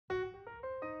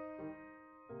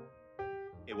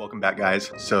Hey, welcome back,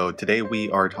 guys. So today we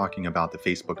are talking about the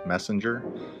Facebook Messenger,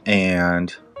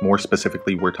 and more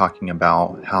specifically, we're talking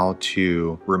about how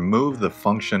to remove the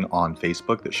function on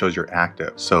Facebook that shows you're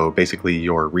active. So basically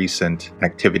your recent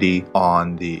activity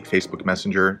on the Facebook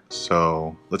Messenger.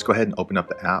 So let's go ahead and open up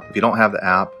the app. If you don't have the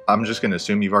app, I'm just going to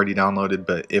assume you've already downloaded,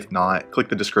 but if not, click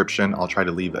the description. I'll try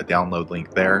to leave a download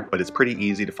link there, but it's pretty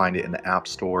easy to find it in the App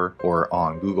Store or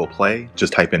on Google Play.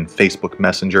 Just type in Facebook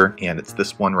Messenger, and it's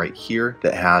this one right here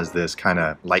that has this kind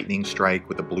of lightning strike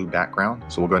with a blue background.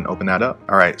 So we'll go ahead and open that up.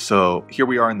 All right, so here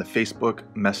we are in the Facebook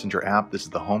Messenger app. This is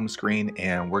the home screen,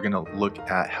 and we're going to look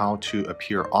at how to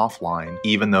appear offline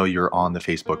even though you're on the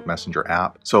Facebook Messenger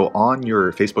app. So on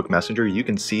your Facebook Messenger, you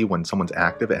can see when someone's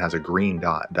active, it has a green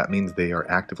dot. That means they are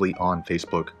actively on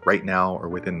Facebook right now or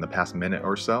within the past minute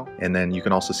or so. And then you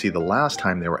can also see the last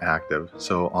time they were active.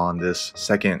 So on this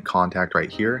second contact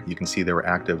right here, you can see they were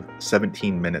active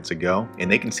 17 minutes ago, and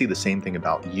they can see the same thing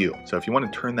about you. So if you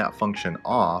want to turn that function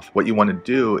off, what you want to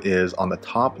do is on the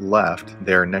top left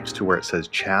there next to where it says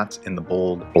chats in the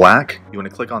bold black, you want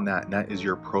to click on that, and that is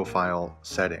your profile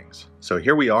settings. So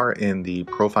here we are in the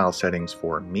profile settings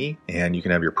for me, and you can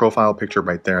have your profile picture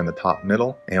right there in the top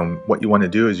middle. And what you want to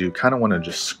do is you kind of want to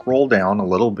just scroll down a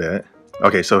little bit.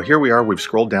 Okay, so here we are, we've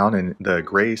scrolled down in the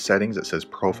gray settings, it says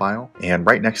profile, and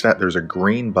right next to that there's a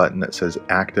green button that says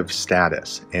active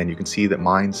status, and you can see that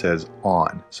mine says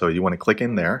on. So you want to click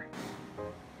in there.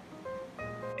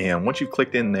 And once you've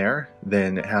clicked in there,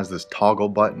 then it has this toggle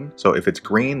button. So if it's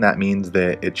green, that means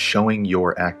that it's showing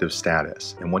your active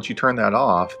status. And once you turn that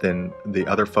off, then the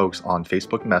other folks on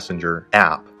Facebook Messenger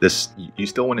app, you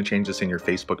still want to change this in your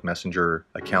Facebook Messenger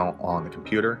account on the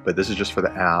computer, but this is just for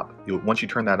the app. Once you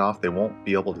turn that off, they won't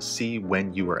be able to see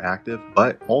when you are active,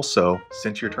 but also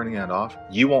since you're turning that off,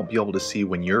 you won't be able to see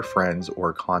when your friends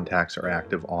or contacts are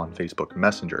active on Facebook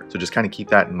Messenger. So just kind of keep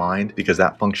that in mind, because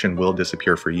that function will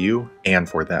disappear for you and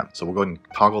for them. So we'll go ahead and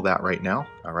toggle that right now.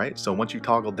 All right, so once you've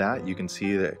toggled that, you can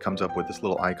see that it comes up with this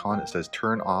little icon. It says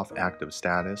turn off active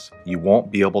status. You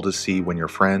won't be able to see when your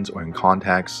friends or in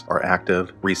contacts are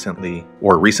active recently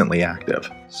or recently active.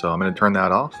 So I'm going to turn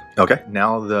that off. Okay,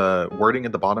 now the wording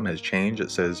at the bottom has changed. It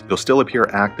says you'll still appear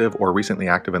active or recently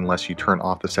active unless you turn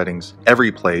off the settings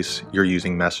every place you're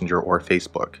using Messenger or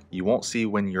Facebook. You won't see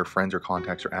when your friends or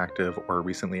contacts are active or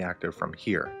recently active from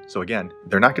here. So again,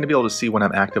 they're not going to be able to see when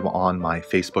I'm active on my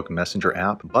Facebook Messenger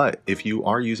app, but if you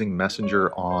are using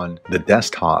Messenger on the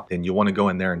desktop, then you'll want to go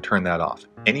in there and turn that off.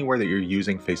 Anywhere that you're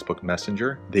using Facebook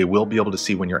Messenger, they will be able to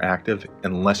see when you're active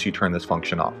unless you turn this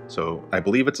function off. So I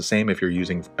believe it's the same if you're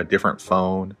using a different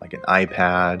phone, like an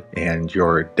iPad, and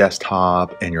your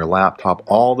desktop and your laptop,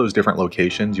 all those different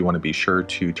locations, you want to be sure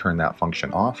to turn that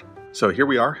function off. So here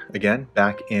we are again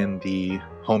back in the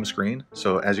home screen.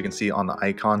 So as you can see on the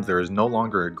icons, there is no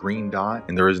longer a green dot,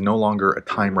 and there is no longer a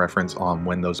time reference on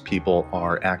when those people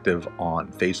are active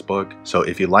on Facebook. So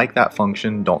if you like that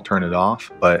function, don't turn it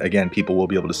off. But again, people will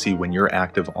be able to see when you're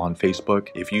active on Facebook.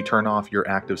 If you turn off your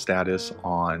active status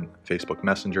on Facebook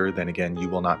Messenger, then again, you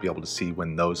will not be able to see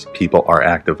when those people are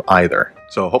active either.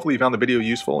 So hopefully you found the video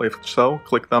useful. If so,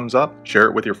 click thumbs up, share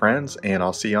it with your friends, and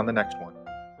I'll see you on the next one.